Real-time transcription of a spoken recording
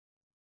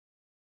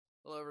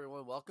Hello,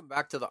 everyone. Welcome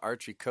back to the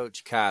Archery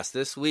Coach Cast.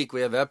 This week we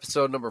have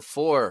episode number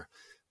 4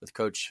 with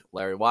Coach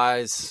Larry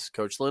Wise,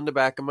 Coach Linda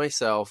Back, and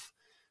myself.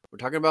 We're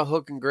talking about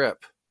hook and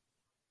grip.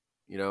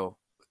 You know,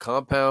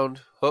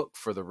 compound hook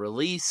for the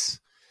release,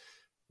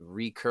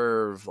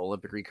 recurve,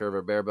 Olympic recurve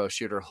or bare bow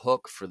shooter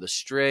hook for the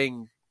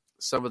string,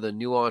 some of the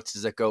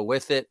nuances that go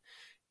with it,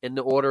 and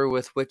the order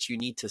with which you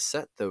need to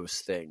set those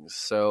things.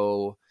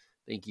 So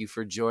thank you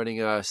for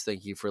joining us.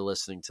 Thank you for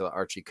listening to the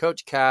Archery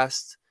Coach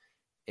Cast.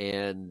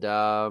 And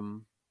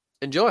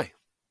enjoy.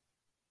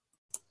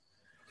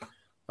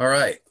 All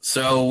right,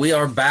 so we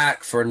are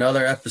back for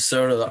another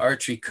episode of the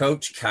Archery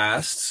Coach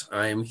Cast.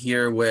 I am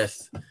here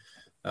with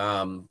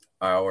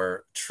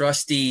our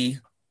trusty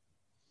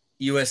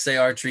USA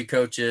Archery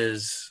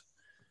coaches,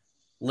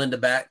 Linda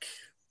Beck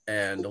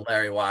and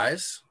Larry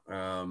Wise.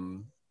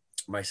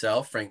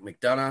 Myself, Frank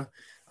McDonough.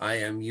 I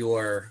am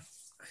your,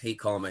 I hate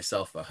calling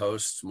myself a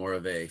host, more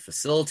of a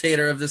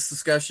facilitator of this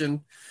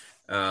discussion.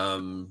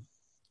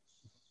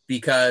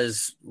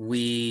 Because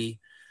we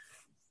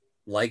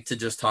like to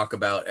just talk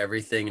about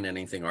everything and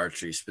anything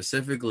archery,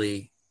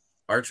 specifically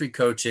archery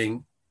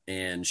coaching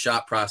and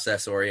shot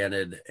process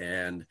oriented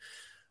and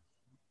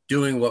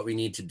doing what we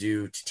need to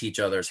do to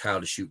teach others how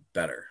to shoot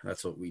better.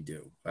 That's what we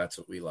do. That's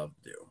what we love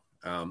to do.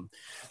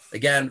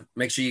 Again,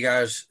 make sure you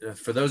guys,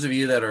 for those of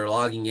you that are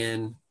logging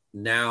in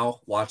now,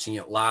 watching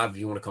it live, if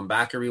you want to come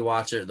back and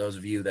rewatch it, those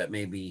of you that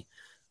maybe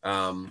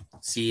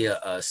see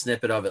a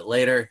snippet of it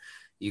later,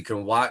 you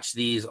can watch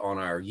these on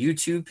our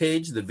YouTube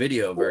page, the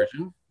video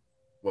version,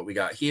 what we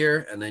got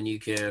here. And then you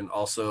can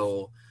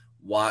also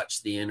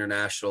watch the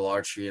International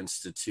Archery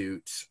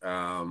Institute,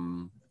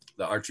 the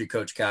Archery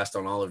Coach Cast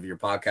on all of your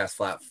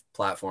podcast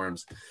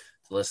platforms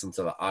to listen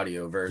to the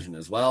audio version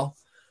as well.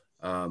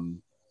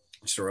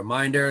 Just a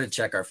reminder to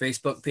check our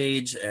Facebook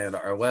page and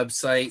our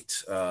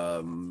website,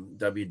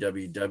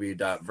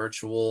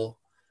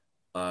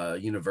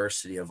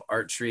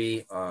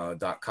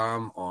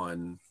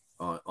 www.virtualuniversityofarchery.com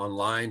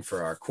online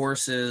for our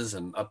courses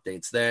and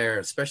updates there,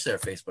 especially our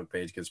Facebook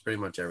page, because pretty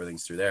much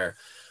everything's through there.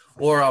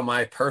 Or on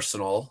my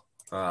personal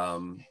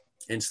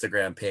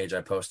Instagram page,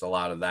 I post a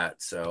lot of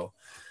that. So,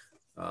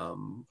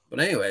 but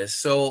anyways,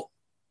 so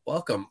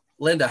welcome.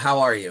 Linda,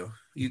 how are you?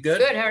 You good?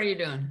 Good. How are you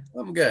doing?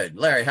 I'm good.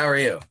 Larry, how are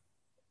you?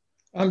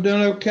 I'm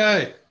doing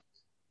okay.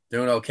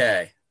 Doing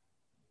okay.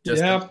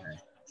 Just yeah, okay.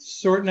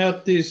 Sorting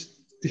out these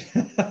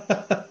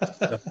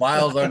the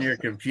files on your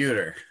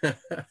computer.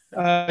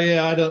 Technology.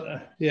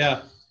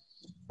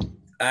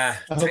 I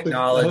hope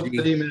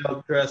the email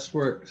address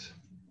works.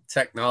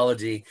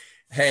 Technology.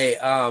 Hey,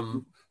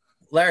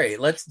 Larry,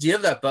 do you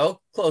have that bow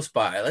close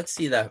by? Let's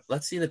see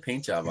the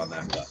paint job on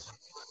that bow.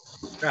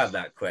 Grab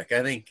that quick.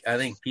 I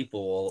think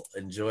people will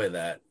enjoy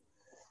that.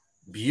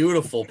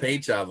 Beautiful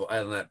paint job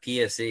on that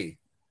PSE.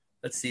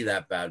 Let's see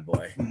that bad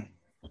boy.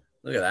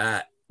 Look at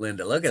that,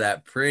 Linda. Look at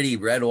that pretty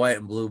red, white,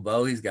 and blue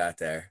bow he's got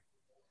there.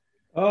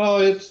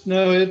 Oh, it's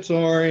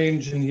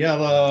orange and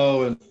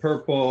yellow and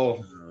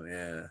purple. Oh,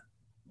 yeah.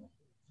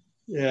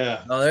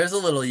 Yeah. Oh, there's a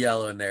little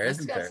yellow in there,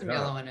 isn't got there? Some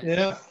yellow in it.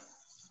 Yeah.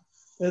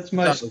 That's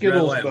my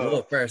Skittles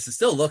bow. First. It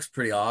still looks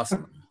pretty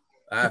awesome,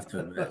 I have to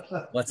admit.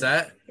 What's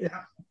that?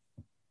 Yeah.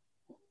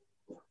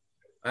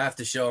 I have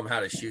to show him how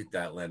to shoot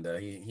that, Linda.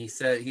 He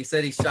said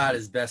he shot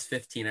his best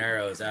 15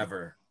 arrows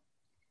ever.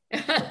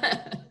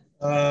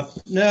 No,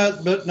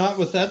 but not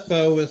with that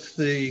bow. That's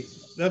a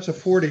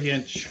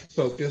 40-inch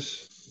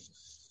focus.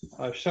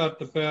 I shot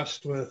the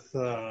best with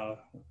the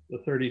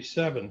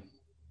 37.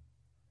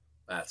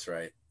 That's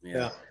right.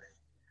 Yeah.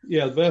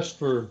 The best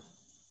for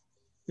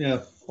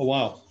a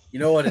while. You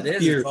know what it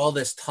is? It's all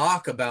this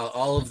talk about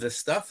all of this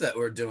stuff that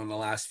we're doing the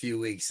last few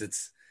weeks.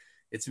 It's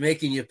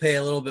making you pay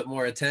a little bit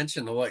more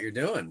attention to what you're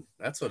doing.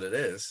 That's what it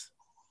is.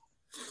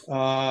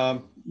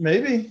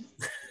 Maybe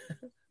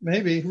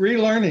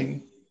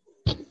relearning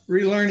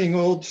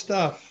old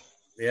stuff.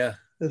 Yeah.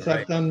 As right.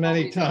 I've done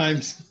many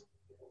times.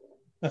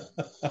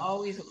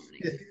 Always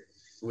learning.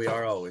 We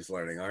are always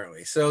learning, aren't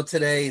we? So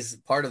today's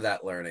part of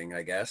that learning,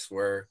 I guess.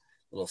 We're a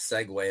little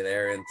segue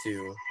there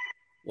into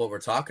what we're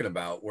talking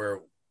about.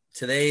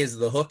 Today is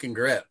the hook and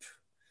grip.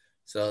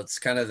 So it's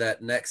kind of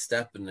that next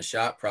step in the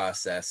shot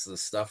process, the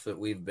stuff that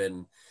we've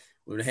been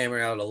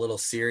hammering out a little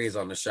series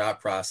on the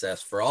shot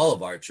process for all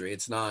of archery.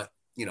 It's not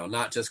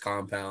just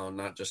compound,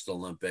 not just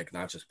Olympic,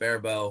 not just bare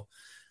bow.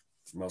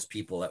 Most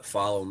people that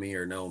follow me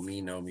or know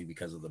me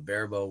because of the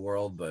bare bow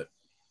world, but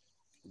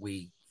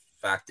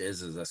fact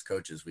is as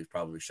coaches, we've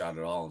probably shot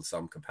it all in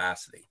some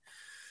capacity.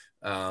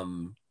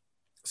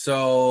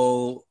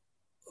 So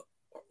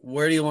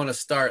where do you want to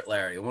start,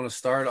 Larry? You want to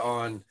start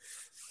on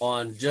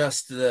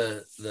just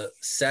the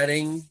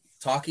setting,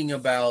 talking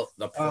about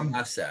the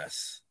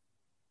process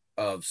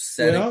of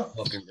setting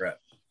hook and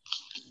grip.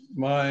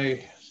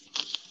 My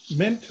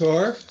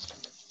mentor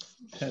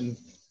and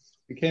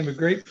became a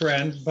great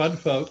friend, Bud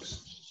Folks,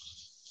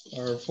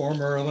 our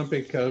former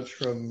Olympic coach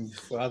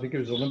I think he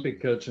was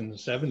Olympic coach in the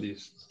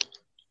 70s.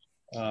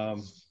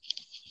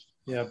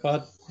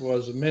 Bud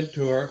was a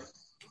mentor.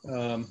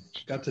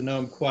 Got to know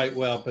him quite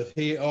well, but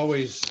he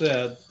always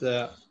said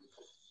that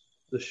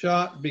the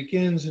shot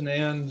begins and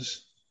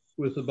ends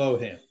with the bow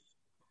hand.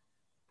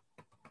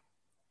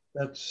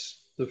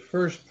 That's the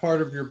first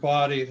part of your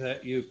body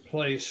that you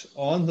place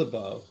on the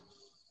bow.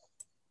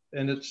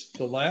 And it's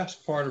the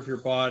last part of your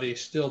body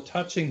still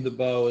touching the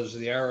bow as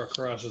the arrow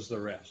crosses the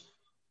rest.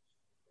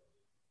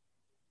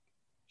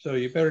 So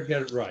you better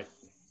get it right.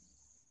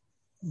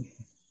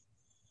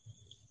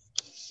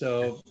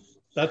 So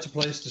that's a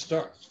place to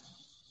start.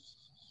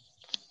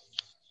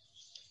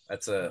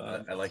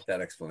 I like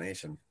that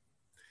explanation.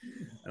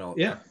 I don't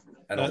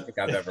think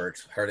I've ever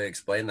heard it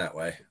explained that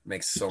way. It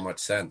makes so much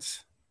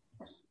sense.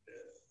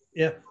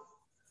 Yeah.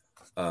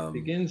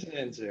 Begins and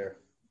ends there.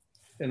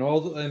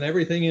 And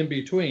everything in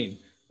between,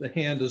 the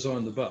hand is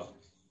on the bow.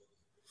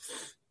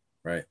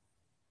 Right.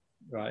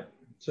 Right.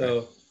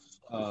 So,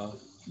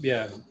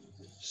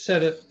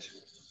 set it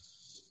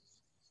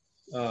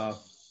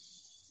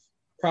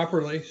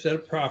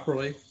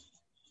properly,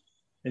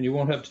 and you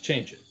won't have to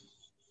change it.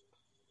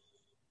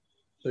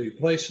 So you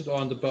place it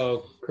on the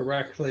bow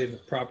correctly in the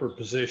proper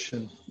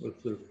position with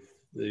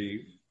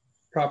the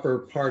proper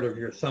part of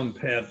your thumb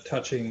pad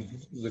touching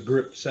the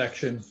grip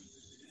section.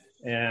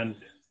 And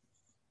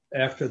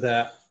after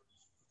that,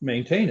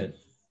 maintain it.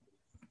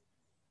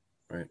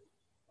 Right.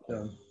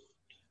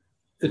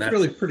 It's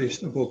really pretty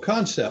simple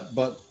concept,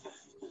 but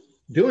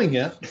doing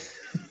it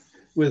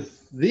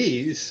with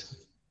these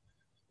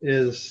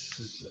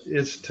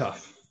is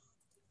tough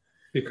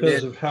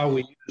because of how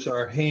we use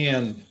our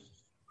hand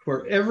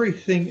for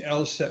everything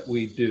else that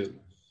we do.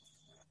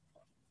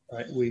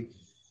 Right?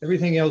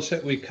 Everything else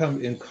that we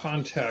come in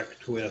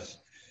contact with,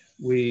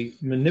 we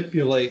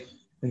manipulate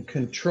and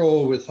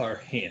control with our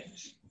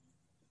hands.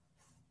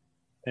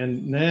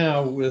 And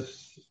now with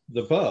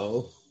the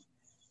bow,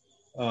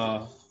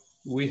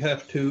 we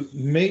have to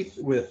mate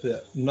with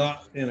it,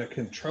 not in a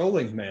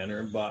controlling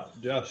manner,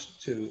 but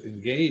just to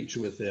engage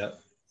with it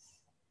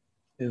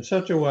in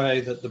such a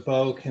way that the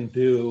bow can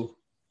do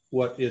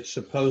what it's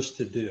supposed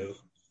to do.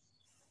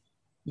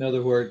 In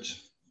other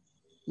words,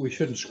 we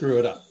shouldn't screw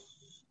it up.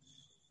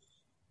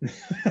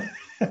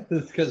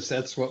 Because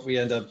that's what we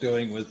end up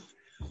doing with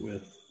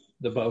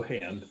the bow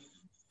hand.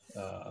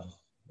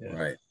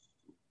 Right.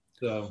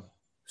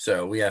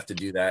 So we have to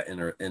do that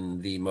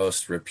in the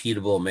most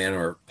repeatable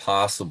manner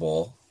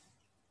possible,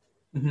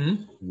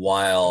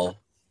 while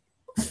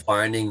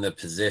finding the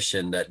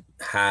position that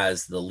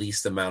has the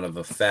least amount of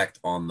effect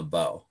on the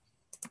bow.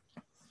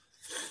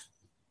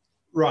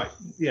 Right.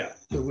 Yeah.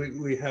 So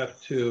we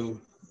have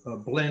to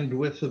blend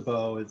with the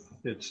bow.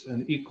 It's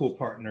an equal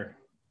partner.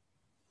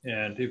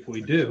 And if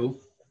we do,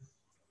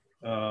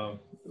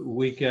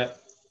 we get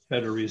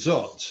better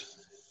results.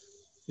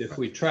 If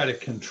we try to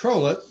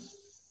control it,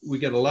 we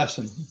get a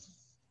lesson.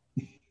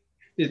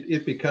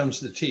 It becomes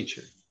the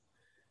teacher.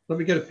 Let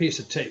me get a piece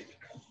of tape.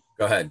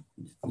 Go ahead.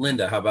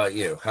 Linda, how about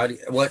you?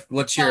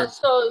 What's your...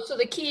 So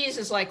the keys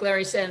is like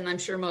Larry said, and I'm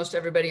sure most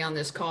everybody on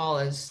this call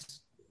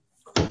has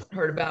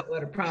heard about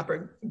what a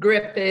proper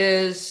grip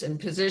is and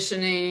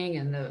positioning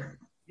and the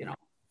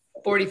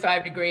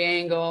 45-degree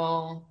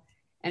angle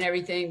and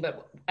everything.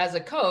 But as a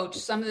coach,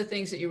 some of the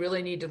things that you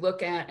really need to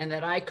look at and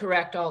that I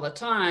correct all the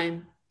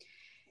time.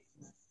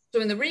 So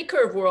in the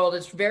recurve world,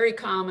 it's very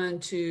common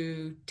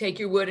to take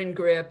your wooden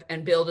grip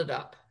and build it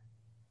up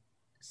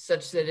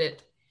such that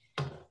it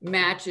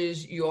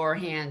matches your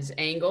hand's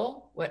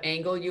angle, what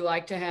angle you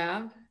like to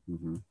have,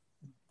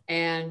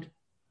 and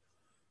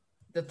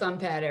the thumb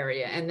pad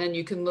area. And then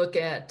you can look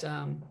at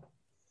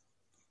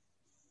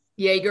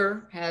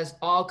Jaeger has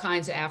all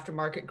kinds of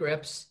aftermarket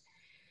grips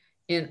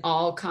in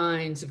all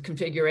kinds of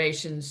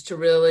configurations to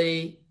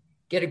really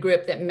get a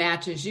grip that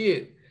matches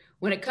you.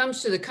 When it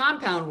comes to the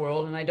compound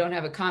world, and I don't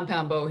have a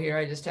compound bow here,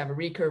 I just have a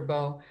recurve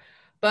bow,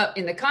 but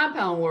in the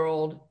compound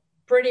world,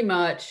 pretty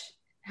much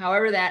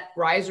however that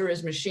riser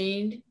is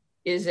machined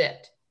is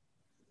it.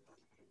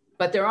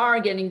 But there are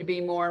getting to be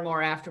more and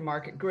more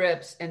aftermarket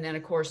grips. And then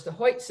of course the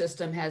Hoyt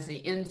system has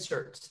the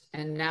inserts,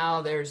 and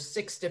now there's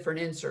 6 different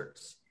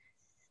inserts,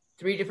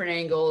 3 different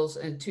angles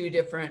and 2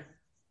 different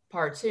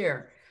parts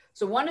here.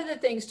 So one of the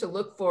things to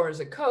look for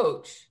as a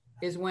coach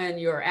is when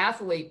your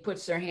athlete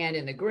puts their hand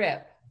in the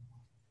grip,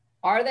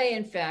 are they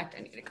in fact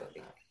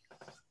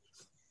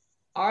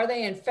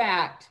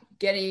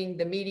getting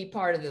the meaty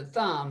part of the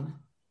thumb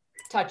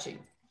touching?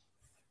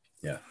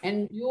 Yeah.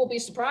 And you will be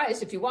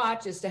surprised if you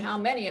watch as to how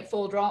many at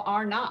full draw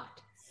are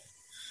not.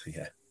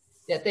 Yeah.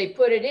 That they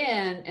put it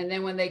in, and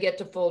then when they get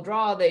to full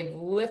draw, they've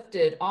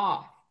lifted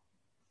off.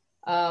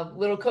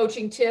 Little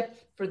coaching tip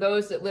for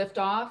those that lift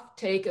off: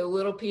 take a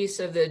little piece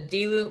of the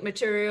D-loop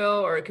material,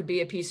 or it could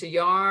be a piece of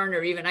yarn,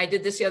 or even I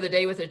did this the other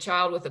day with a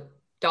child with a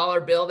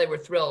dollar bill. They were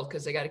thrilled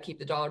because they got to keep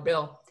the dollar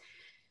bill.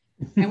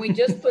 And we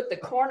just put the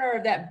corner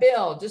of that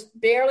bill, just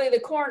barely the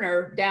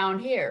corner, down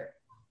here,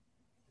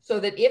 so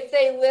that if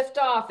they lift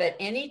off at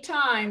any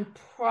time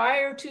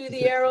prior to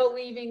the arrow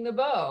leaving the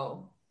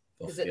bow,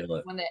 because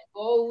when that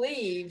bow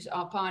leaves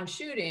upon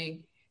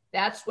shooting,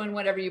 that's when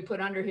whatever you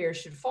put under here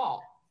should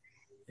fall.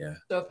 Yeah.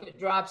 So if it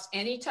drops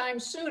anytime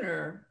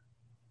sooner,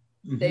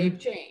 they've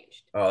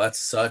changed. Oh, that's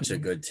such a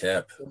good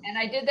tip. And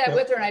I did that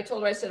with her, and I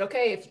told her, I said,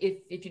 okay,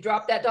 if you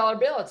drop that dollar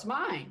bill, it's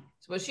mine.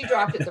 So she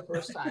dropped it the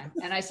first time,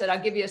 and I said,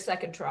 I'll give you a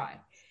second try.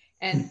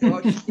 And she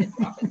did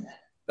drop it then.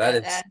 That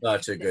is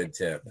such a good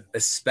tip,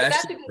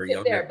 especially for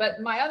younger. There. But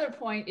my other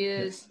point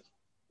is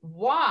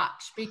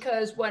watch,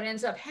 because what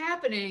ends up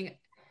happening,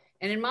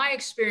 and in my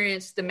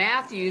experience, the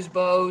Matthews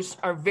bows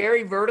are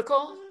very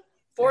vertical,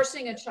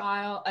 forcing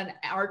an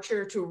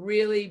archer to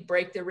really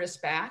break the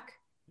wrist back.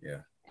 Yeah.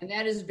 And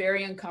that is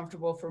very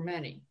uncomfortable for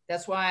many.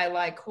 That's why I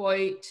like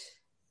Hoyt.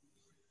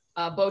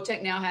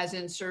 Bowtech now has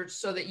inserts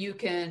so that you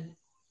can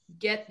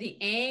get the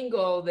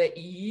angle that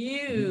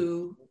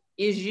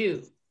is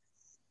you.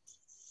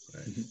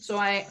 Right. So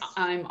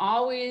I'm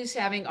always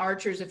having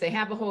archers, if they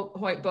have a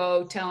Hoyt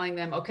bow, telling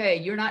them, okay,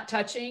 you're not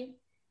touching,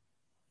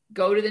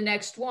 go to the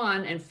next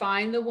one and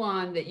find the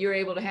one that you're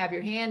able to have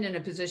your hand in a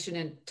position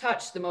and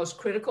touch the most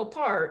critical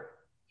part,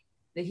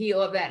 the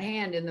heel of that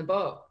hand in the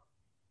bow.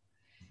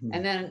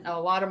 And then a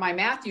lot of my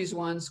Matthews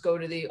ones go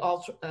to the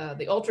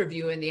Ultra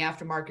View and the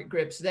aftermarket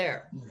grips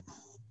there.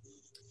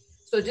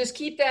 So just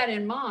keep that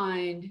in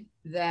mind,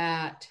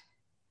 that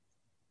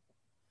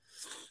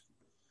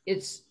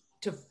it's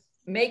to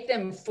make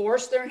them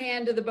force their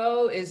hand to the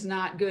bow is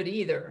not good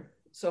either.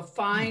 So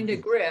find a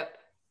grip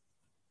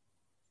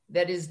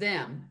that is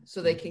them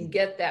so they can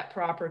get that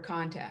proper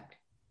contact.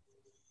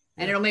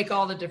 And it'll make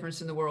all the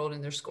difference in the world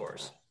in their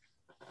scores.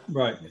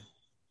 Right.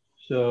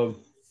 So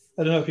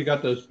I don't know if you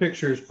got those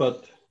pictures,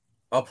 but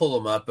I'll pull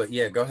them up. But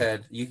yeah, go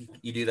ahead. You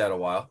do that a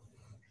while.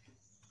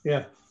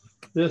 Yeah,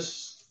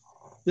 this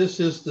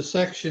is the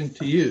section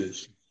to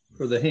use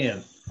for the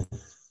hand.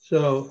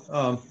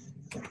 So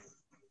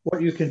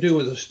what you can do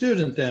with a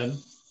student then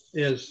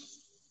is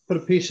put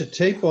a piece of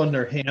tape on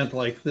their hand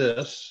like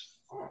this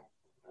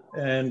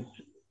and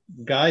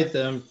guide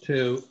them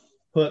to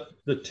put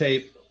the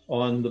tape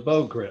on the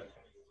bow grip.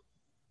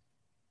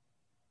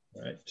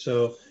 All right.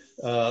 So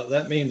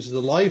that means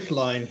the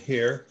lifeline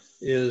here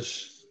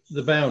is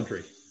the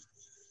boundary.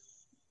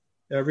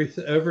 Every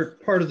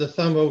part of the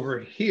thumb over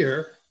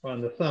here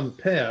on the thumb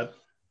pad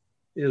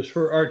is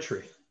for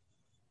archery.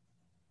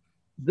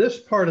 This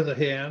part of the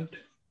hand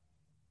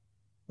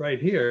right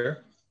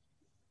here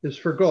is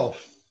for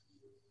golf,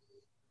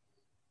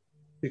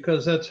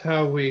 because that's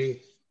how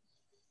we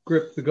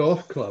grip the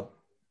golf club,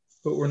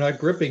 but we're not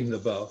gripping the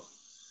bow.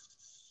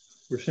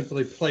 We're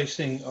simply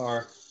placing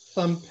our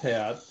thumb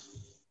pad.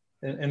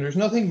 And there's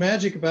nothing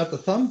magic about the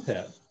thumb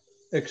pad,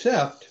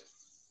 except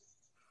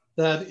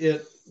that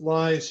it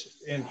lies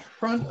in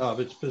front of,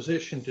 it's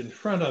positioned in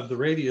front of the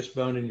radius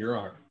bone in your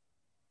arm.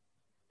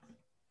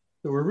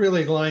 So we're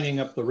really lining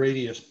up the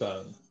radius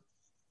bone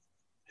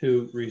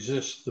to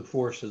resist the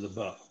force of the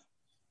bow.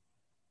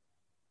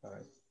 All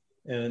right.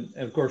 And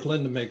of course,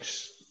 Linda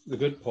makes the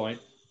good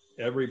point.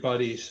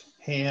 Everybody's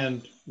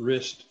hand,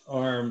 wrist,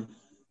 arm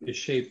is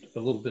shaped a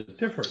little bit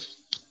different.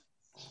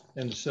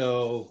 And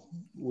so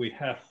we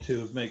have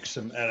to make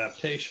some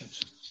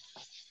adaptations.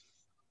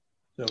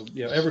 So,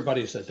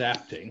 everybody's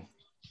adapting.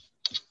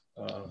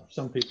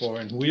 Some people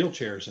are in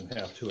wheelchairs and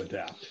have to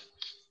adapt.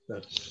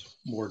 That's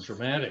more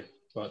dramatic,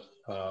 but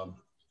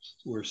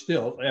we're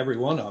still, every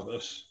one of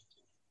us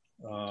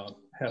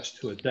has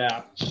to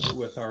adapt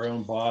with our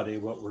own body,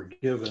 what we're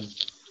given,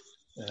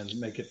 and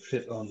make it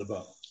fit on the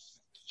bow.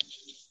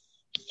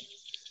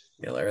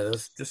 Yeah, Larry,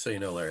 just so you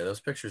know, Larry,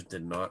 those pictures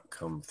did not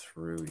come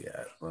through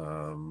yet,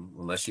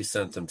 unless you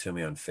sent them to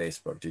me on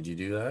Facebook. Did you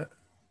do that?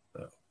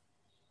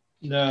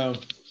 No.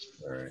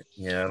 All right.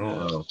 Yeah, I don't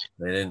know.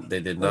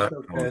 They did not.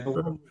 Okay. The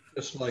one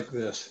just like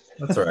this.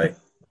 That's all right.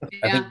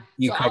 Yeah.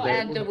 So I'll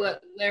add to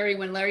what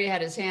when Larry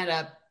had his hand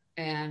up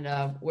and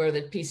where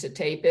the piece of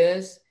tape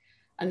is.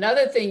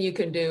 Another thing you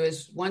can do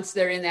is once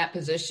they're in that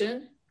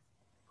position,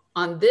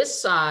 on this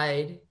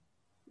side,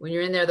 when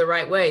you're in there the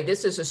right way,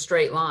 this is a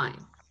straight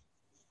line.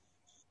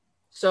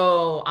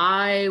 So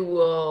I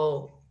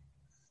will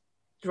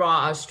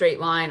draw a straight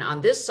line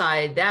on this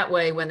side. That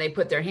way, when they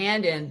put their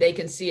hand in, they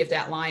can see if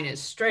that line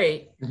is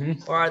straight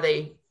or are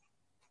they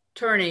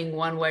turning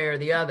one way or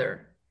the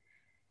other.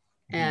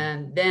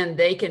 And then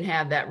they can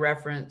have that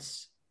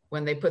reference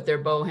when they put their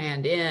bow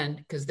hand in,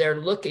 because they're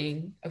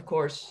looking, of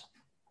course,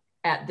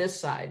 at this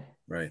side.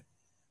 Right.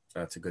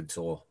 That's a good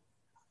tool.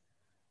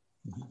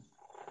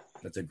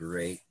 That's a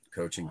great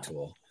coaching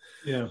tool.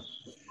 Yeah.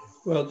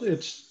 Well,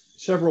 it's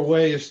several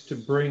ways to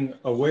bring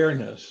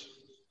awareness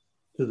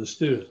to the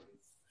student.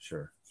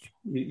 Sure.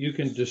 You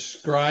can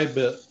describe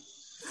it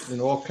in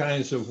all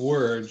kinds of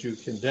words. You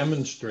can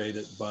demonstrate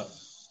it, but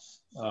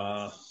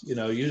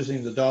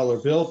using the dollar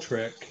bill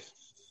trick,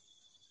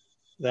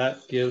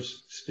 that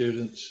gives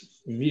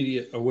students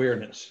immediate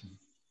awareness.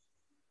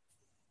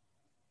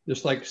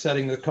 Just like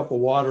setting a cup of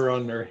water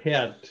on their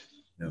head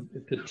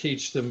to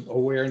teach them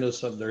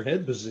awareness of their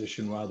head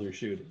position while they're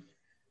shooting.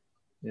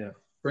 Yeah,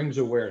 brings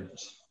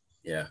awareness.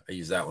 Yeah, I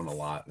use that one a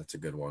lot. That's a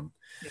good one.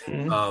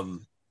 Mm-hmm.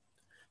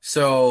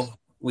 So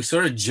we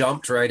sort of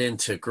jumped right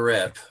into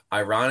grip.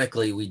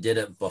 Ironically, we did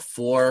it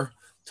before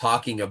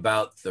talking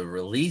about the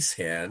release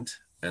hand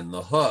and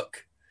the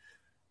hook,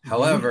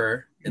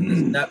 However, in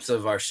the steps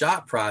of our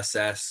shot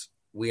process,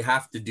 we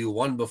have to do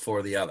one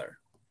before the other.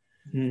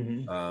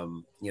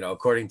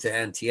 According to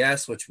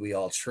NTS, which we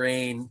all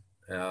train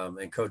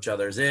and coach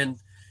others in,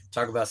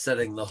 talk about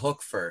setting the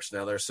hook first.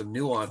 Now, there's some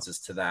nuances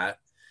to that,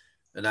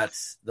 and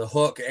that's the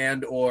hook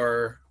and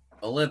or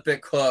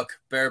Olympic hook,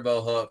 bare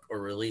bow hook,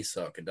 or release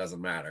hook. It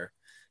doesn't matter.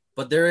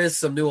 But there is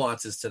some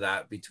nuances to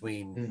that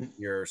between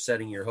your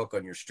setting your hook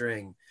on your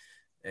string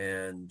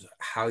and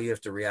how you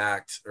have to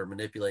react or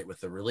manipulate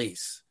with the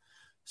release.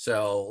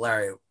 So,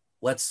 Larry,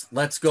 let's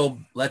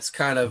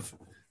kind of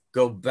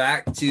go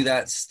back to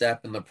that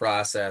step in the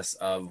process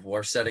of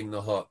we're setting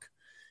the hook.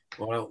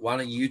 Why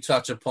don't you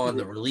touch upon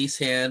the release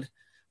hand?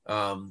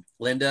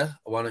 Linda,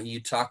 why don't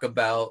you talk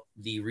about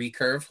the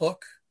recurve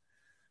hook?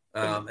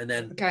 And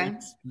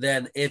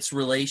then its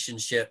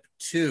relationship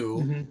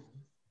to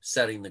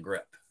setting the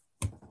grip.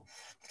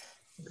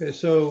 Okay,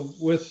 so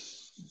with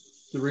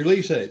the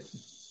release aid,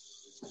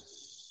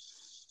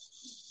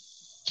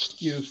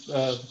 you've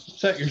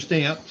set your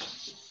stamp,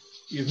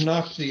 you've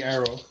knocked the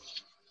arrow,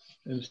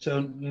 and so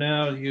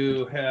now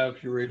you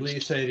have your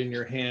release aid in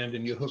your hand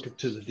and you hook it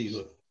to the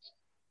D-loop.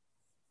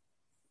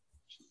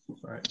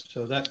 All right,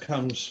 so that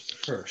comes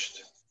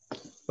first.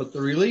 But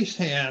the release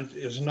hand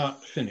is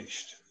not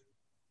finished.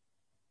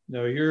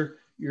 Now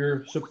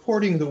you're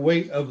supporting the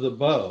weight of the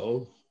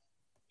bow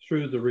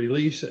through the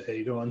release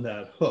aid on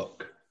that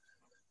hook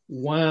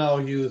while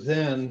you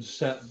then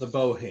set the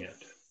bow hand.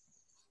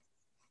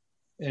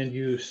 And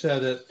you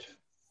set it,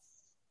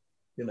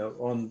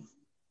 on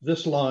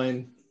this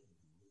line,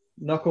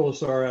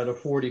 knuckles are at a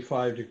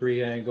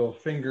 45-degree angle,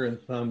 finger and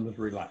thumb is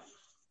relaxed.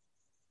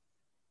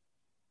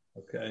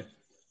 Okay.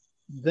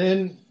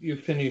 Then you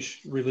finish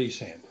release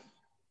hand.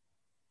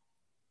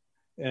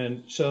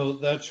 And so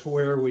that's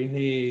where we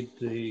need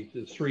the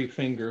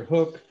 3-finger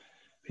hook,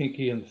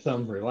 pinky and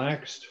thumb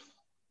relaxed,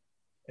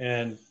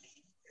 and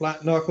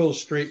flat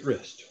knuckles, straight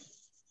wrist.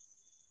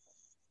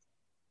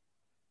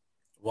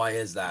 Why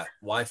is that?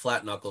 Why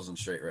flat knuckles and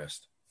straight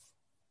wrist?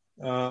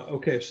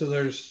 Okay, so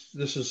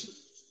this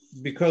is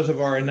because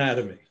of our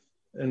anatomy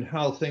and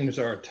how things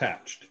are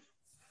attached.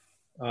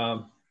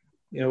 When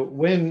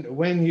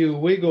you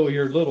wiggle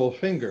your little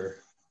finger,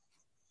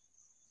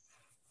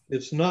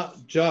 it's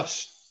not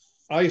just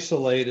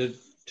isolated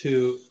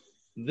to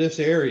this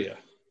area.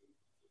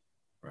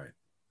 Right.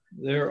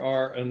 There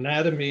are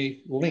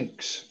anatomy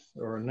links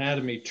or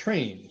anatomy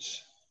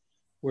trains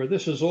where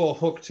this is all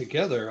hooked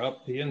together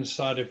up the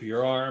inside of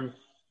your arm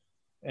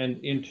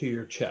and into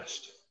your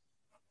chest.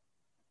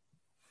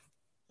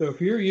 So if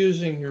you're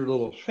using your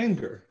little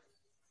finger,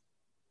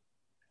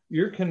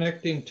 you're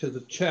connecting to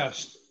the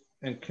chest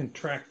and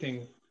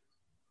contracting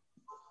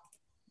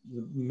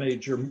the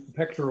major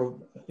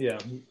pectoral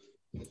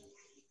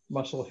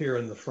muscle here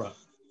in the front.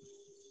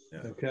 Yeah.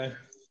 Okay.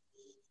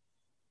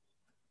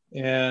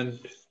 And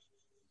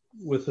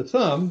with the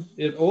thumb,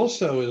 it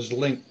also is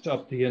linked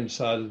up the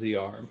inside of the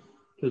arm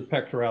to the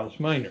pectoralis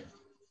minor.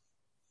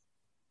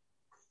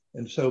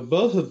 And so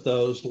both of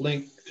those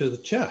link to the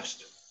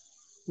chest,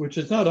 which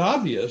is not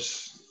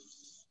obvious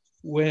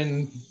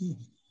when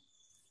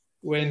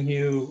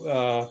you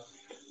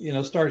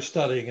start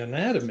studying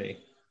anatomy.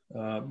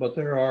 But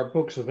there are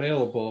books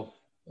available,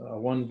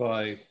 one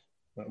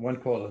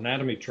called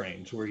Anatomy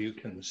Trains, where you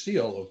can see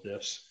all of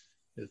this.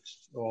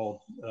 It's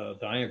all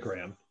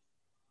diagrammed.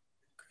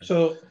 Okay.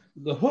 So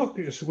the hook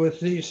is with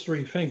these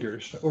 3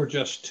 fingers, or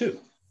just 2.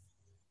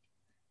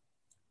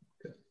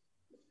 Okay.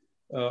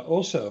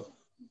 Also,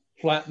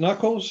 flat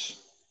knuckles,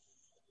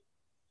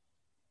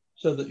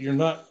 so that you're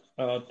not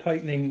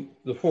tightening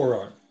the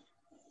forearm.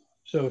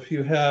 So if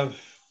you have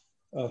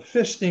a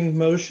fisting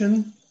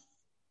motion,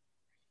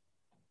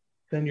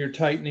 then you're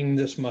tightening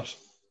this muscle.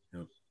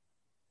 Yep.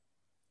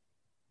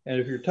 And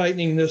if you're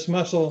tightening this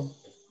muscle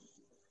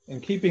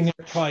and keeping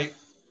it tight,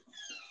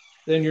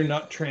 then you're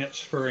not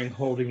transferring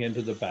holding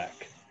into the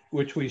back,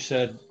 which we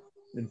said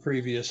in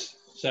previous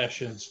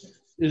sessions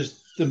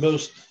is the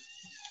most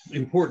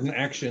important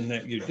action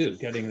that you do,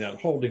 getting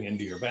that holding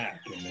into your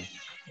back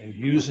and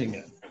using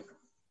it.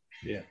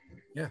 Yeah.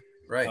 Yeah,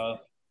 right.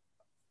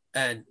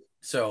 And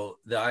so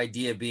the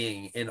idea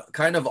being in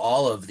kind of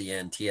all of the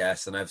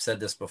NTS, and I've said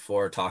this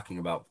before talking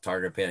about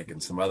target panic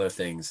and some other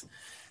things,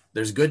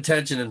 there's good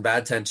tension and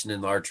bad tension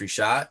in the archery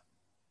shot.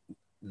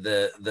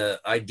 The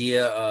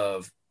idea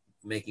of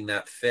making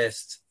that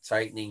fist,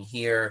 tightening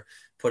here,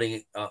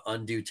 putting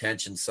undue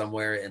tension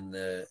somewhere in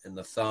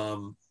the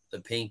thumb, the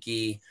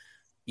pinky,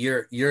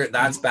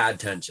 that's bad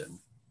tension.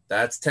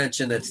 That's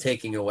tension that's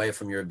taking away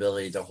from your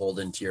ability to hold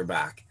into your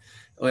back.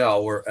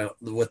 We're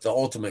with the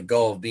ultimate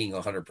goal of being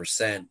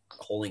 100%,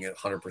 holding it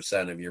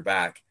 100% of your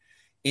back,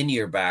 into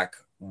your back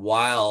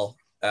while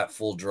at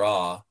full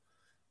draw.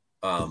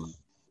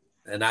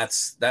 And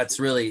that's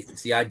really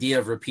the idea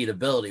of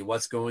repeatability.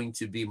 What's going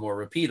to be more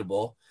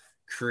repeatable?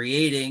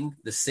 Creating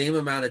the same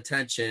amount of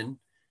tension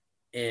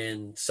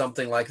in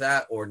something like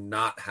that, or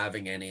not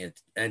having any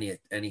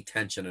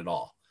tension at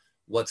all.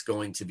 what's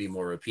going to be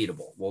more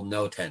repeatable? Well,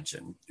 no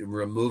tension.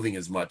 Removing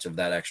as much of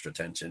that extra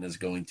tension is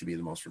going to be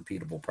the most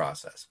repeatable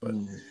process, but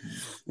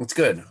it's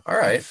good. All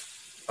right.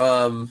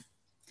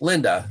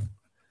 Linda,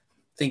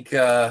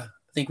 I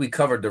think we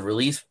covered the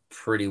release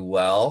pretty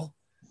well.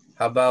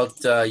 How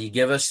about you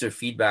give us your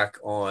feedback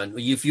on,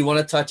 if you want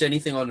to touch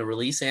anything on the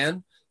release,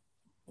 Ann?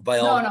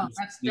 No,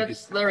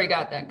 that's Larry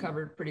got that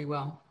covered pretty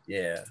well.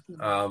 Yeah.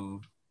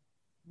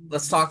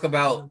 Let's talk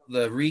about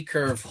the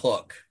recurve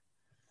hook.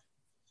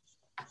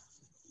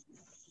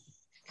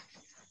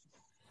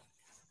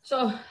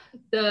 So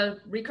the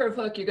recurve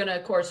hook, you're going to,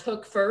 of course,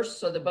 hook first,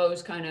 so the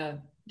bow's kind of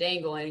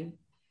dangling,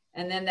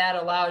 and then that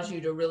allows you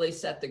to really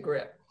set the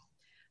grip.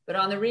 But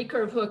on the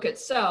recurve hook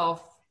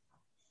itself,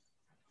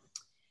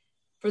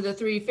 for the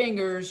 3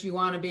 fingers, you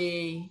want to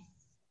be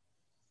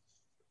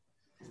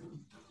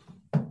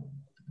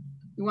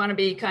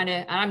kind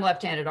of, I'm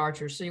left-handed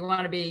archer, so you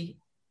want to be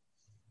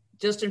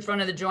just in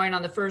front of the joint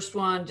on the first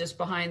one, just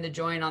behind the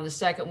joint on the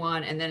second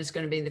one, and then it's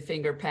going to be the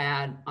finger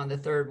pad on the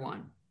third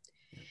one.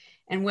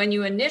 And when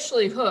you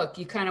initially hook,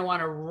 you kind of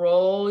want to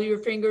roll your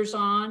fingers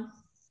on,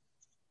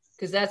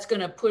 because that's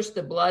going to push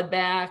the blood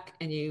back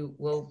and you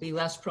will be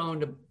less prone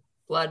to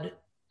blood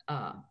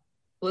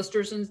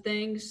blisters and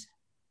things.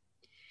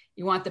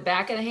 You want the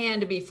back of the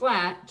hand to be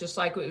flat, just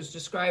like it was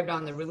described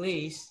on the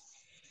release.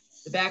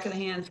 The back of the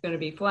hand is going to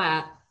be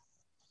flat.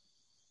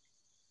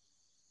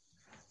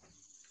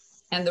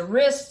 And the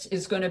wrist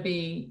is going to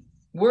be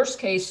worst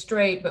case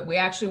straight, but we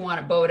actually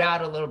want it bowed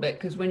out a little bit,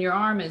 because when your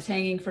arm is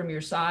hanging from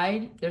your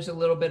side, there's a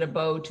little bit of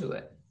bow to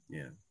it.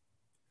 Yeah.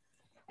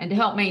 And to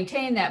help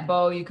maintain that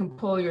bow, you can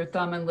pull your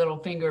thumb and little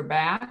finger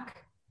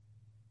back,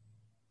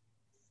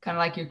 kind of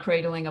like you're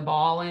cradling a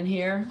ball in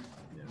here.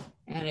 Yeah.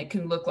 And it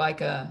can look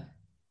like a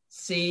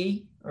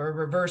C or a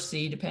reverse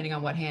C, depending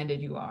on what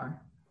handed you are.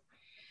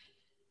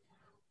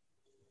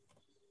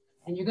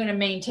 And you're going to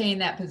maintain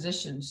that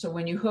position. So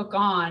when you hook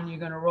on, you're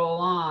going to roll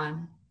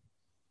on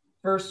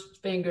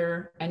first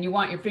finger, and you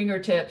want your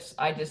fingertips.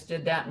 I just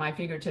did that. My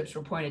fingertips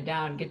were pointed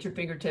down. Get your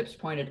fingertips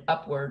pointed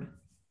upward.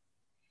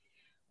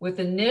 With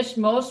the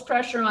most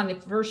pressure on the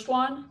first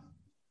one,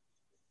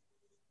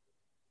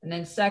 and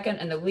then second,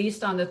 and the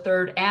least on the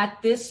third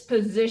at this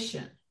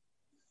position.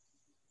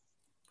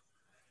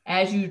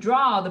 As you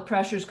draw, the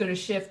pressure is going to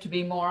shift to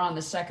be more on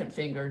the second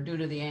finger due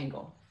to the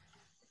angle.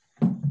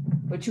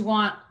 But you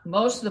want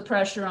most of the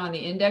pressure on the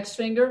index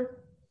finger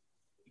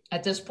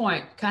at this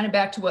point, kind of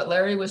back to what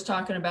Larry was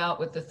talking about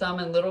with the thumb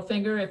and little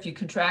finger. If you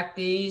contract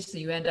these,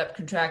 you end up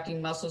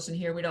contracting muscles in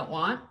here we don't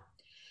want.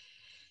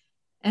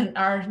 And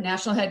our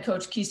national head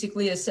coach, Kisik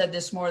Lee, has said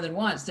this more than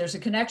once. There's a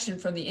connection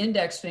from the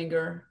index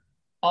finger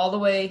all the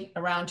way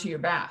around to your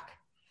back.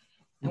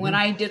 And when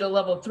I did a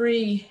level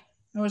 3,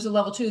 there was a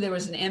level 2, there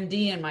was an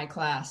MD in my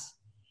class.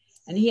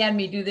 And he had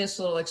me do this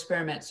little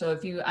experiment. So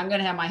I'm going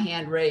to have my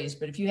hand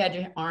raised, but if you had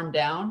your arm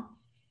down,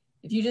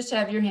 if you just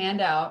have your hand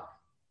out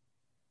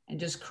and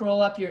just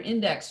curl up your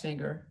index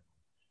finger,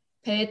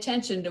 pay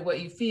attention to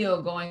what you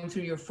feel going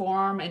through your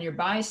forearm and your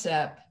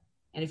bicep.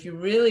 And if you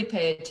really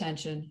pay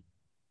attention,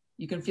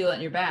 you can feel it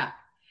in your back.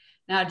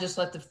 Now just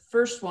let the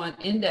first one,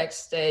 index,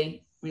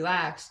 stay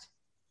relaxed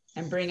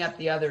and bring up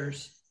the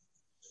others.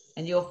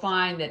 And you'll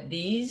find that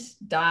these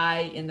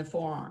die in the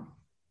forearm.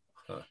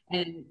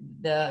 And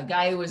the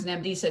guy who was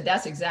an MD said,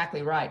 that's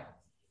exactly right.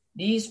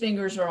 These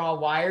fingers are all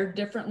wired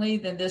differently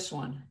than this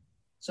one.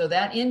 So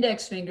that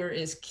index finger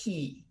is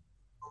key.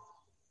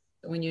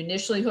 When you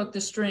initially hook the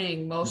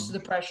string, most of the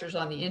pressure is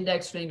on the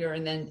index finger.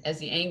 And then as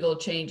the angle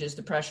changes,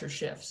 the pressure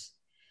shifts.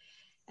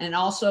 And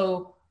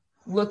also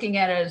looking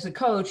at it as a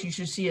coach, you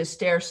should see a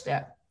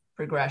stair-step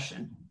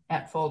progression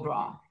at full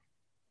draw.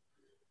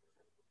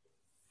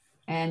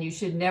 And you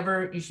should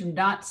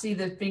not see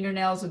the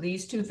fingernails of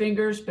these 2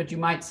 fingers, but you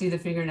might see the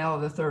fingernail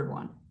of the third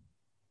one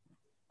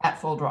at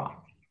full draw.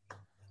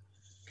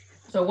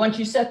 So once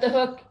you set the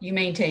hook, you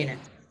maintain it.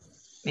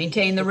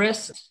 Maintain the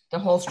wrist, the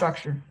whole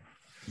structure.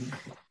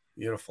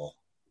 Beautiful.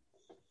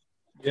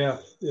 Yeah.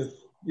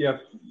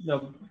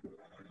 Now,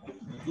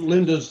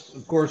 Linda's,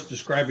 of course,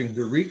 describing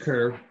the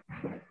recurve,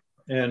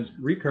 and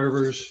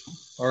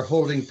recurvers are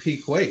holding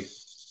peak weight.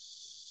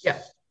 Yeah.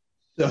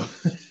 So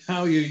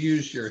how you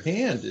use your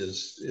hand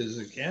is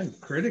again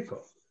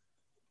critical,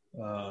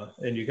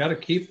 and you got to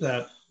keep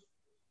that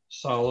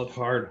solid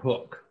hard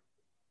hook.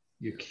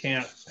 You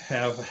can't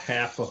have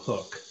half a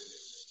hook,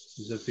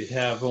 because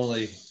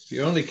if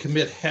you only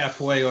commit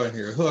halfway on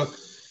your hook,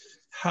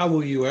 how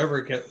will you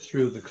ever get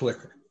through the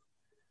clicker?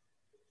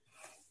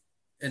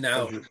 And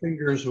now your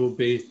fingers will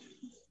be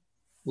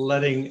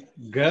letting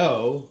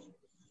go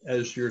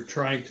as you're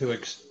trying to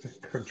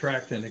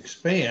contract and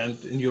expand,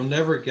 and you'll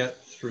never get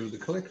through the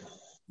clicker.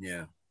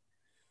 Yeah.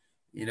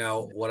 You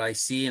know, what I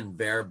see in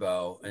bare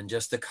bow, and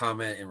just a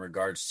comment in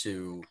regards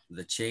to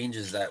the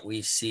changes that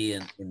we see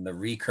in the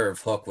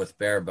recurve hook with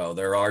bare bow,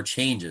 there are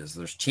changes.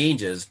 There's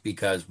changes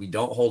because we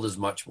don't hold as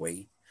much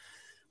weight.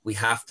 We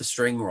have to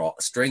string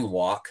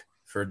walk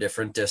for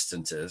different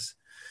distances,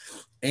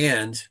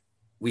 and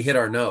we hit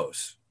our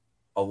nose.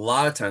 A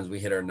lot of times we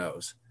hit our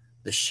nose.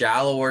 the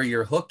shallower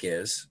your hook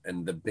is,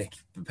 and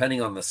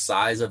depending on the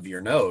size of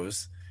your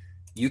nose,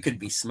 you could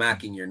be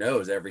smacking your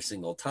nose every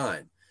single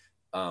time.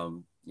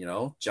 You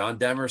know, John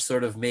Demmer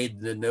sort of made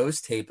the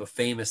nose tape a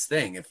famous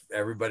thing. If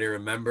everybody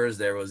remembers,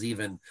 there was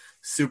even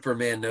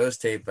Superman nose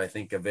tape, I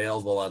think,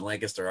 available on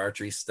Lancaster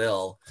Archery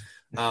still.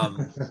 You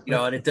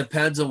know, and it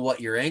depends on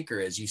what your anchor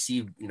is. You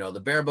see, you know, the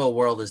barebow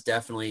world is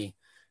definitely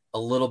a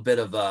little bit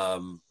of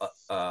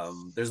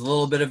there's a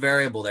little bit of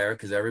variable there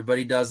because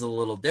everybody does it a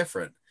little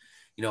different.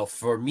 You know,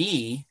 for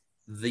me,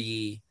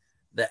 the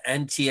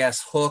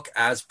NTS hook,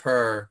 as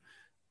per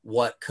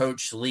what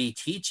Coach Lee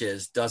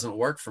teaches, doesn't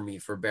work for me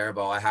for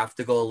barebow. I have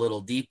to go a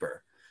little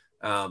deeper.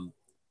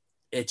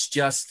 It's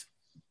just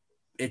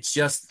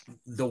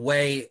the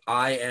way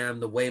I am,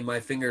 the way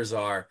my fingers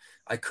are.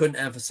 I couldn't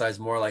emphasize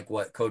more like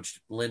what Coach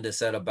Linda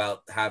said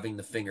about having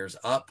the fingers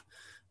up.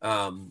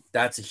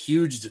 That's a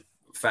huge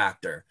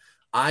factor.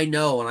 I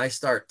know when I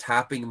start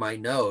tapping my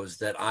nose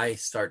that I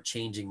start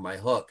changing my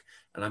hook,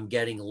 and I'm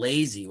getting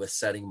lazy with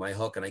setting my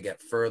hook, and I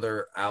get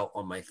further out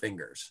on my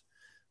fingers.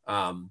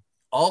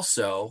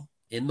 Also,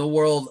 in the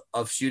world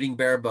of shooting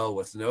barebow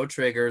with no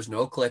triggers,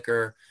 no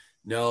clicker,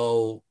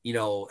 no, you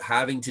know,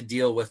 having to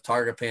deal with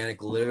target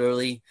panic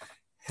literally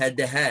head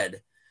to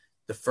head,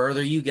 the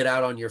further you get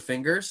out on your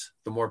fingers,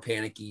 the more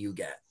panicky you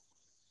get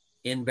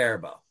in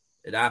barebow.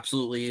 It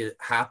absolutely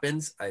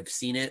happens. I've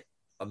seen it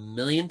a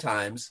million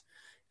times.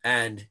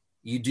 And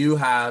you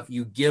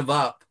give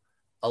up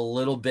a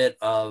little bit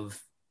of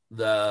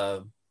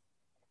the,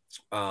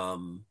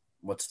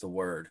 what's the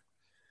word?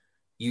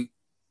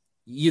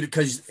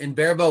 Because in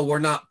barebow, we're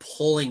not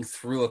pulling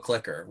through a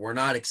clicker. We're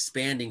not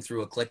expanding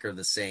through a clicker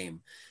the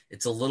same.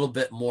 It's a little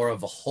bit more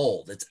of a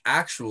hold. It's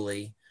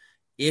actually,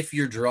 if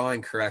you're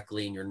drawing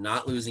correctly and you're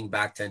not losing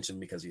back tension,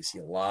 because you see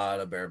a lot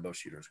of barebow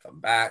shooters come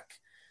back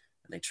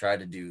and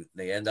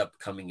they end up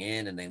coming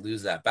in and they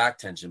lose that back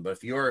tension. But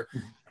if you're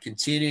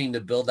continuing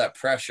to build that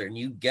pressure and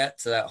you get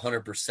to that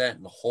 100%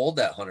 and hold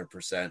that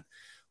 100%,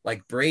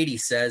 like Brady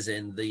says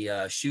in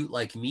the Shoot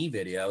Like Me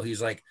video,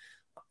 he's like,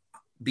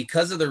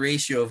 because of the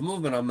ratio of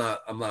movement, I'm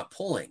not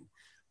pulling.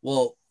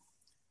 Well,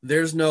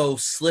 there's no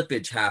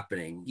slippage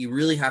happening. You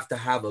really have to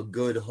have a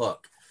good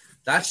hook.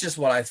 That's just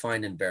what I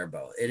find in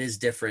barebow. It is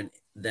different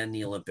than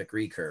the Olympic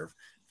recurve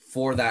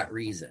for that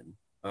reason.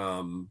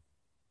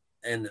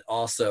 And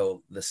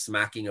also the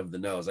smacking of the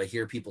nose. I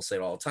hear people say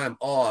it all the time.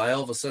 Oh, I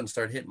all of a sudden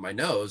start hitting my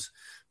nose,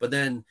 but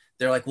then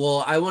they're like,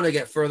 well, I want to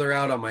get further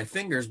out on my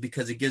fingers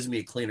because it gives me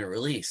a cleaner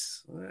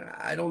release.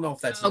 I don't know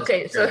if that's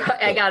okay. So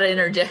I got to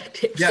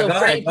interject. Yeah, so go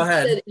Frank,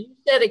 ahead. You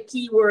said a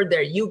key word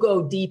there. You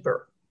go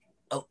deeper.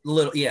 A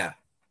little, yeah.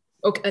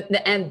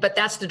 Okay, but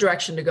that's the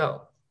direction to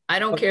go. I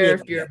don't care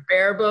if you're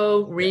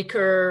barebow,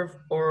 recurve,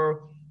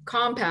 or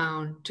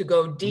compound. To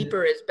go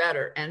deeper is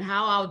better. And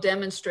how I'll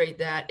demonstrate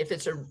that, if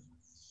it's a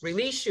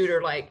release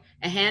shooter, like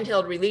a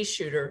handheld release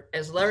shooter,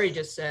 as Larry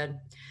just said,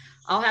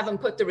 I'll have them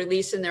put the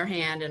release in their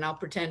hand and I'll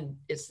pretend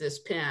it's this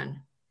pin.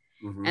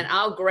 And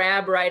I'll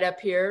grab right up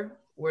here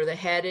where the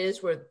head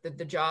is, where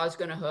the jaw is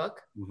going to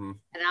hook. And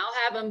I'll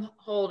have them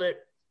hold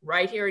it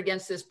right here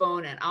against this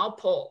bone and I'll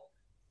pull.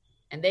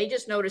 And they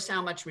just notice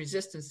how much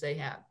resistance they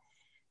have.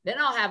 Then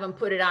I'll have them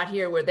put it out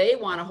here where they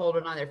want to hold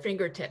it on their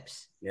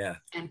fingertips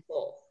and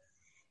pull.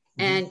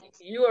 And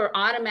you are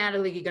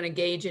automatically going to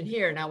gauge in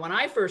here. Now, when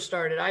I first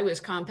started, I was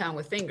compound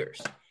with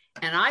fingers.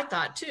 And I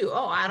thought too,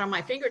 out on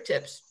my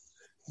fingertips,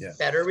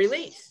 better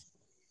release.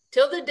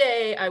 Till the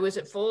day I was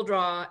at full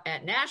draw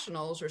at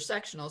nationals or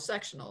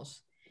sectionals,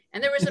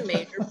 and there was a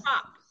major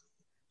pop.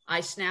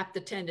 I snapped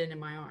the tendon in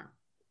my arm.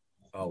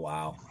 Oh,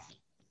 wow.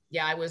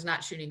 Yeah, I was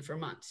not shooting for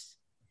months.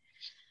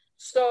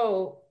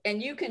 So,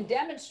 and you can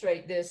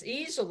demonstrate this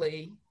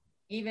easily,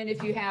 even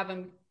if you have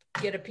them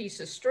get a piece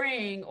of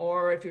string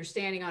or if you're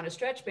standing on a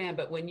stretch band.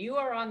 But when you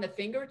are on the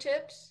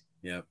fingertips,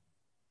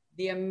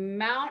 the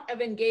amount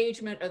of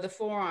engagement of the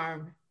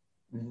forearm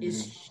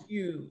is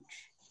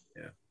huge.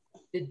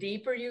 The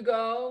deeper you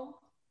go,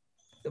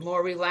 the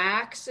more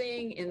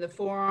relaxing in the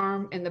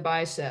forearm and the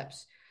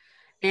biceps.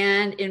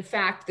 And in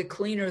fact, the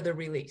cleaner the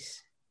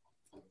release.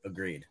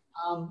 Agreed.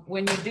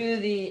 When you do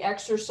the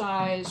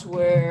exercise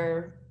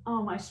where,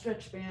 my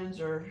stretch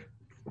bands are,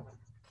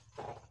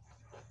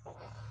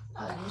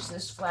 I'll use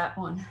this flat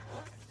one.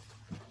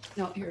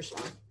 No, here's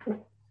one.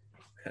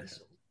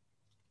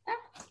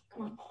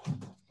 Come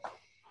on.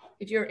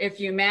 If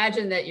you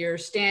imagine that you're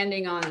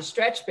standing on a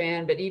stretch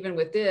band, but even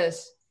with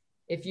this,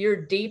 if you're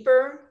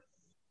deeper,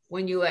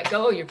 when you let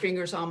go, your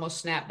fingers almost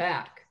snap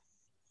back.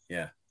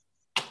 Yeah.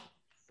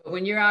 But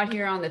when you're out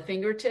here on the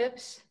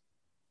fingertips,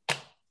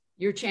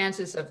 your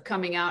chances of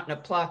coming out in a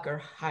pluck are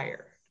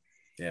higher.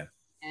 Yeah.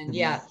 And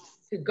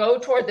to go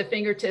toward the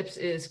fingertips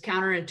is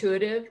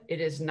counterintuitive. It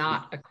is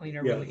not a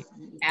cleaner release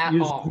at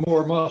all.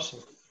 More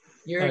muscle.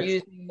 You're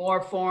using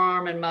more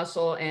forearm and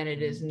muscle, and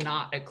it is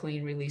not a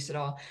clean release at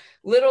all.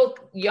 Little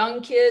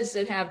young kids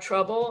that have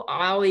trouble,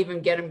 I'll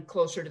even get them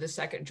closer to the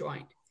second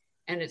joint.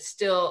 And it's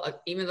still,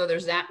 even though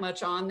there's that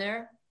much on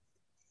there,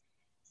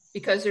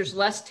 because there's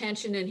less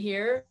tension in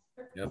here,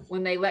 Yep.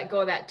 when they let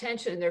go of that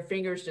tension, their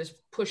fingers just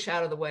push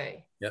out of the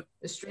way. Yep.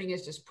 The string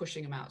is just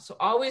pushing them out. So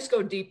always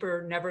go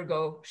deeper, never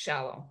go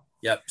shallow.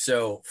 Yep.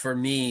 So for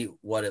me,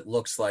 what it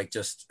looks like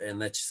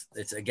and it's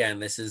again,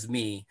 this is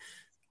me,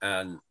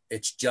 and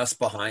it's just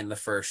behind the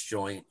first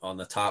joint on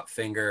the top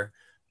finger,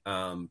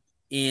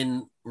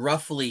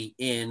 roughly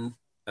in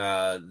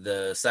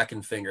the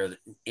second finger,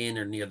 in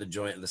or near the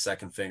joint of the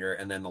second finger.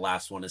 And then the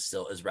last one is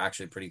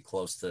actually pretty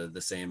close to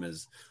the same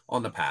as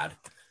on the pad.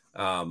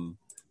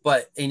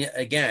 But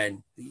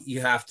again,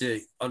 you have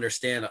to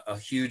understand a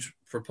huge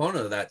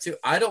proponent of that too.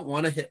 I don't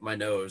want to hit my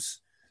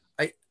nose.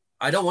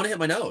 I don't want to hit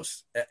my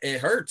nose.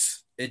 It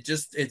hurts. It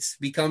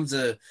becomes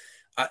it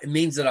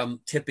means that I'm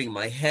tipping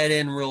my head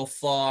in real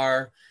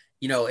far.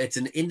 It's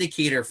an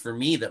indicator for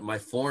me that my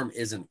form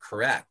isn't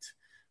correct.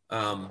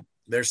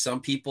 There's some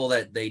people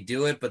that they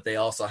do it, but they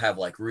also have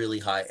like really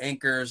high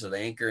anchors, or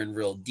they anchor in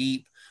real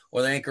deep,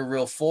 or they anchor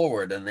real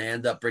forward, and they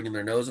end up bringing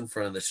their nose in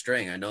front of the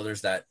string. I know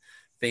there's that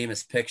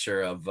famous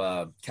picture of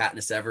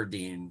Katniss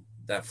Everdeen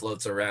that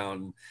floats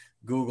around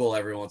Google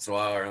every once in a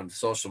while, or on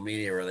social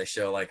media, where they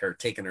show like her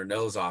taking her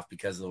nose off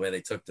because of the way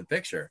they took the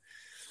picture.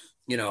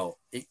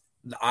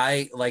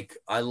 I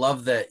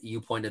love that you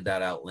pointed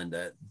that out,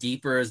 Linda.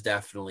 Deeper is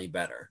definitely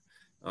better.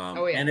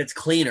 And it's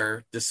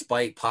cleaner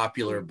despite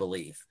popular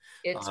belief.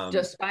 It's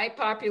despite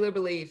popular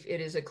belief,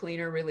 it is a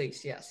cleaner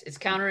release. Yes, it's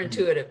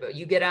counterintuitive, but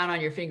you get out on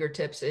your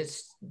fingertips.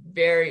 It's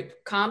very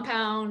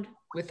compound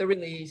with the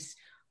release,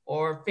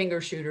 or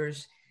finger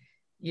shooters.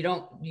 You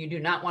do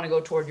not want to go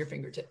toward your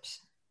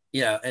fingertips.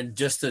 Yeah, and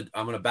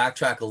I'm going to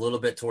backtrack a little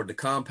bit toward the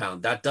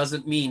compound. That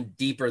doesn't mean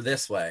deeper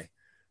this way.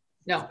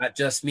 No, that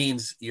just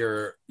means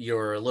you're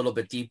a little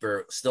bit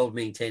deeper, still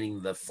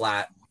maintaining the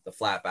flat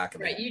back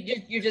of it. Right,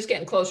 you're just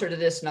getting closer to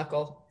this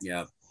knuckle.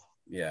 Yeah.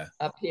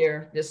 Up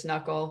here, this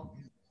knuckle,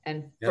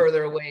 and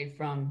further away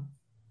from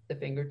the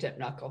fingertip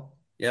knuckle.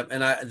 Yep,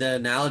 and the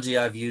analogy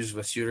I've used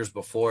with shooters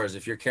before is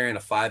if you're carrying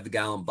a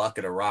 5-gallon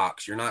bucket of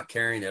rocks, you're not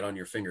carrying it on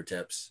your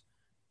fingertips.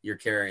 You're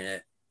carrying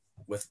it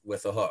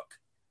with a hook.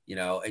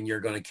 And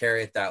you're going to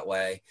carry it that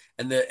way.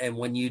 And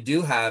when you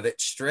do have it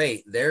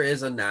straight, there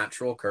is a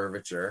natural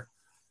curvature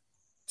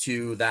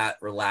to that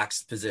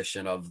relaxed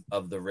position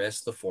of the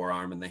wrist, the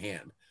forearm, and the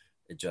hand.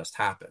 It just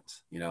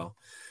happens,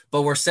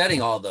 but we're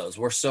setting all those.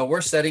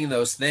 We're setting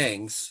those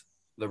things,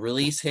 the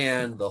release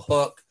hand, the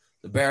hook,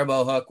 the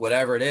barebow hook,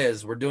 whatever it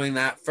is, we're doing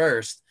that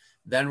first.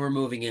 Then we're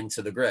moving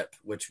into the grip,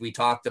 which we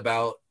talked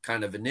about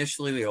kind of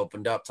initially. We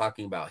opened up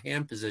talking about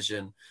hand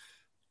position,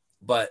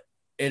 but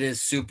it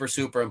is super,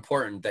 super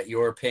important that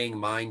you're paying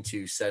mind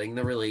to setting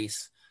the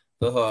release,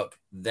 the hook,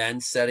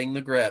 then setting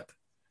the grip,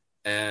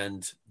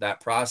 and that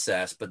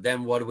process. But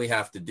then what do we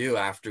have to do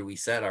after we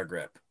set our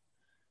grip?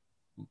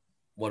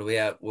 What do we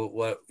have?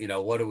 What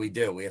do we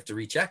do? We have to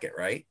recheck it,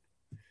 right?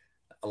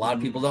 A lot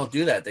of people don't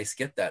do that. They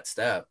skip that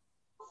step.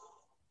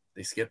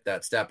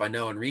 I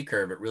know in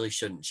recurve, it really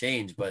shouldn't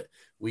change, but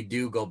we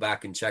do go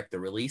back and check the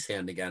release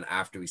hand again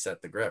after we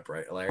set the grip,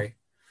 right, Larry?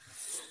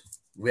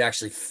 We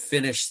actually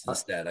finished the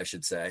set, I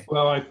should say.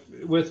 Well,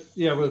 with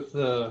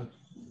the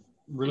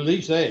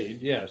release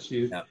aid, yes,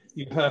 you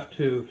have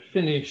to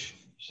finish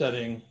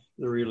setting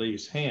the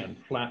release hand,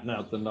 flatten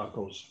out the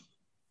knuckles,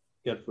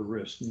 get the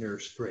wrist near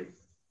straight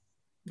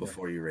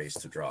before you raise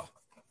to draw.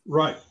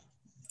 Right.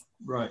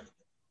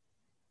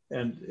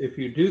 And if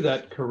you do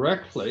that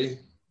correctly,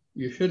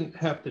 you shouldn't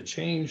have to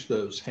change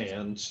those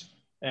hands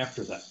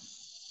after that.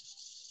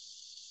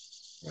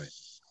 Right.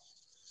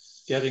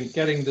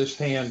 Getting this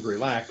hand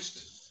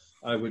relaxed,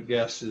 I would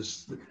guess,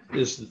 is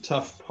the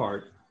tough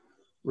part.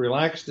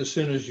 Relaxed as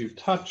soon as you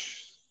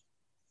touch,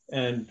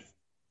 and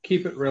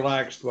keep it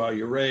relaxed while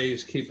you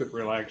raise, keep it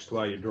relaxed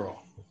while you draw.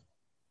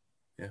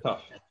 Yeah.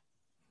 Tough.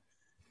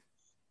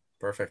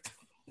 Perfect.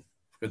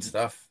 Good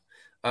stuff.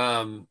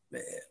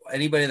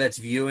 Anybody that's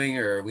viewing,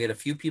 or we had a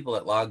few people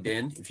that logged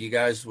in. If you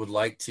guys would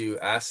like to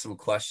ask some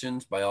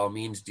questions, by all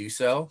means do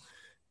so.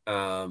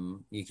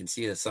 You can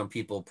see that some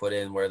people put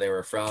in where they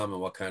were from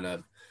and what kind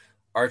of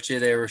archer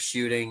they were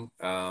shooting.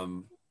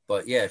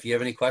 But yeah, if you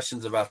have any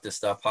questions about this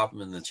stuff, pop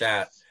them in the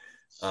chat.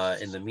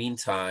 In the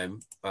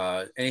meantime,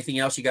 anything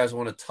else you guys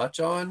want to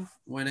touch on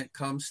when it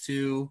comes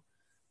to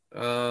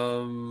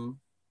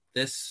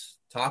this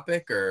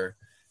topic, or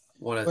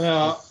want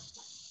to?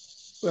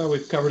 Well,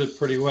 we've covered it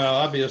pretty well.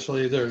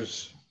 Obviously,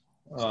 there's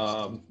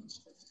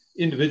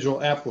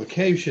individual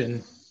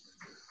application,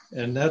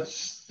 and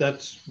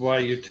that's why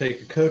you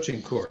take a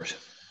coaching course,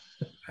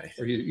 right.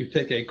 Or you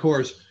take a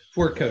course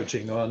for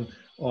coaching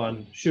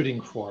on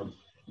shooting form.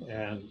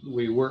 And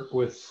we work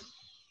with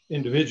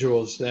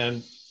individuals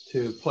then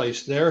to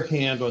place their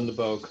hand on the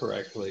bow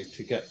correctly,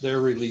 to get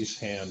their release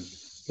hand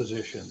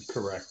positioned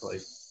correctly.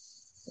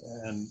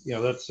 And,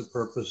 that's the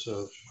purpose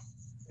of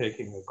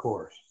taking the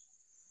course.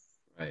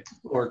 Right.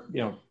 Or,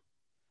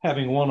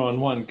 having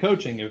one-on-one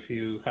coaching if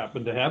you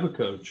happen to have a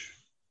coach.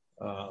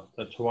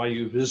 That's why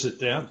you visit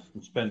them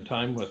and spend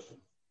time with them.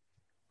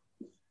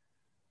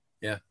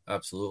 Yeah,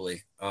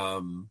 absolutely.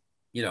 And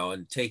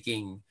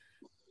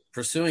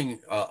pursuing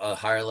a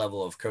higher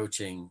level of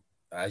coaching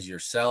as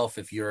yourself,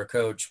 if you're a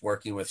coach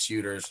working with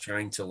shooters,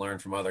 trying to learn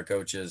from other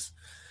coaches,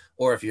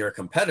 or if you're a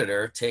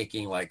competitor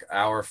taking like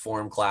our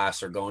form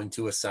class or going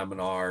to a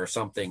seminar or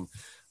something,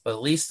 but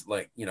at least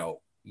like, you know,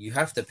 you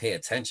have to pay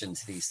attention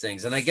to these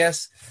things. And I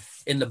guess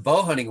in the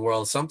bow hunting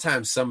world,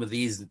 sometimes some of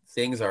these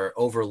things are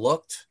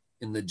overlooked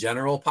in the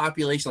general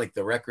population, like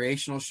the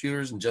recreational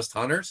shooters and just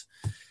hunters.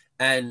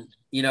 And,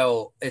 you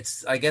know,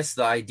 it's, I guess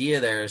the idea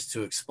there is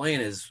to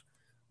explain is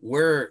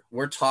we're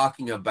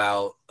talking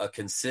about a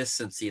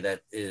consistency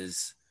that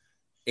is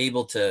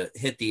able to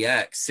hit the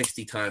X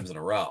 60 times in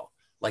a row.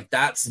 Like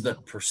that's the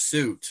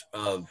pursuit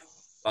of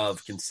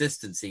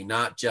consistency,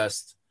 not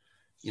just,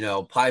 you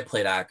know, pie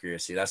plate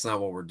accuracy. That's not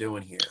what we're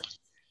doing here.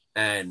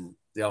 And,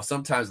 you know,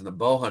 sometimes in the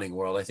bow hunting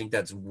world, I think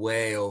that's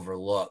way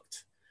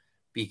overlooked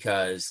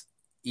because,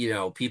 you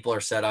know, people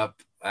are set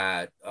up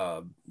at,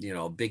 you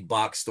know, big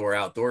box store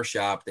outdoor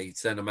shop. They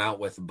send them out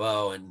with a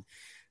bow and,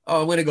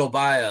 oh, I'm going to go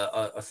buy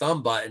a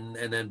thumb button.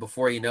 And then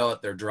before you know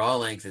it, their draw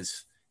length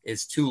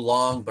is too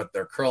long, but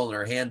they're curling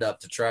their hand up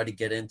to try to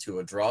get into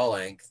a draw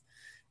length.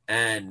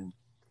 And,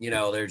 you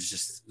know,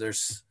 there's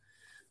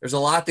a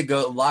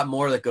lot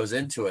more that goes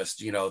into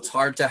us. You know, it's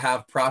hard to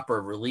have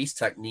proper release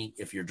technique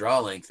if your draw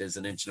length is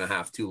 1.5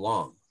 inches too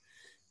long,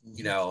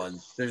 you know, and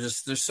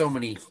there's so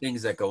many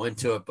things that go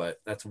into it,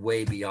 but that's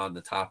way beyond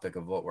the topic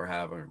of what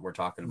we're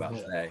talking about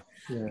today.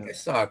 Yeah. I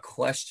saw a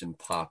question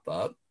pop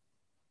up.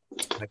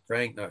 Hi,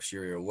 Frank, not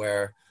sure you're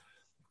aware.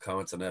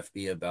 Comments on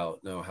FB about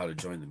how to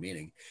join the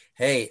meeting.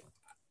 Hey,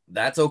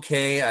 that's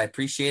okay. I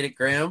appreciate it,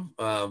 Graham.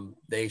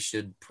 They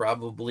should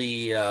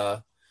probably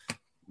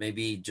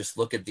maybe just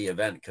look at the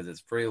event because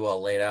it's pretty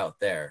well laid out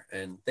there,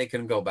 and they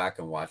can go back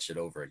and watch it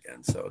over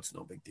again. So it's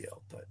no big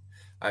deal. But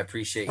I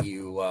appreciate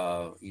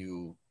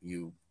you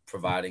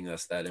providing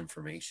us that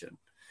information.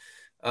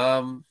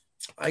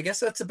 I guess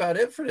that's about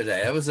it for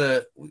today.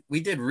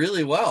 We did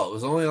really well. It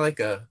was only like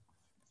not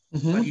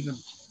even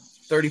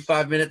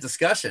 35-minute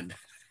discussion.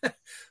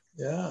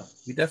 Yeah,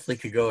 we definitely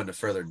could go into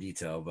further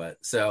detail, but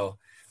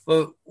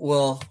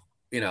we'll,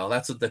 you know,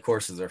 that's what the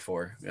courses are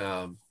for.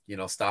 You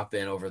know, stop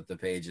in over at the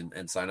page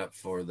and sign up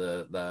for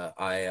the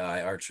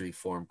IAI archery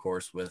form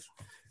course with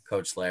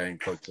Coach Larry and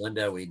Coach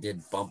Linda. We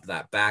did bump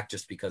that back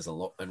just because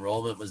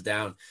enrollment was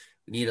down.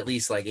 We need at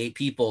least like 8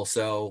 people.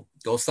 So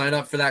go sign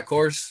up for that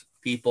course,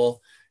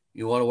 people.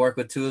 You want to work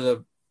with 2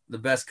 of the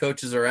best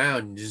coaches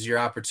around. This is your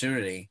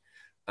opportunity.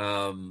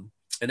 And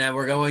then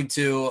we're going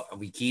to,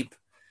 we keep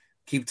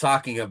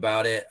talking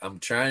about it. I'm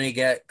trying to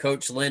get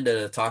Coach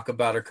Linda to talk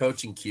about her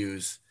coaching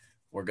cues.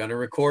 We're going to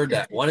record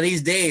that. One of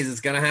these days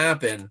it's going to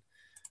happen.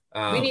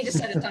 We need to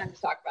set a time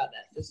to talk about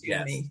that. Just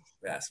yes,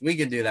 yes, we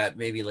can do that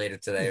maybe later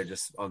today or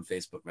just on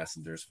Facebook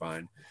Messenger is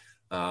fine.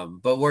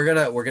 But we're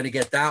gonna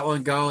get that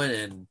one going,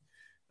 and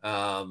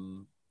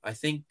I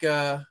think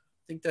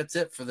that's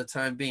it for the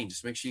time being.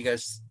 Just make sure you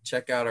guys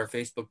check out our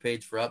Facebook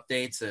page for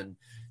updates, and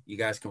you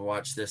guys can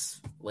watch this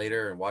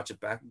later and watch it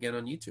back again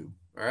on YouTube.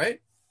 All right.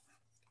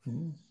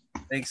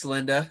 Thanks,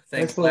 Linda.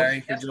 Thanks, Larry,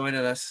 for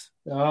joining us.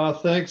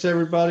 Thanks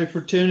everybody for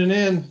tuning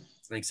in.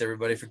 Thanks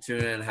everybody for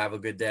tuning in. Have a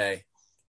good day.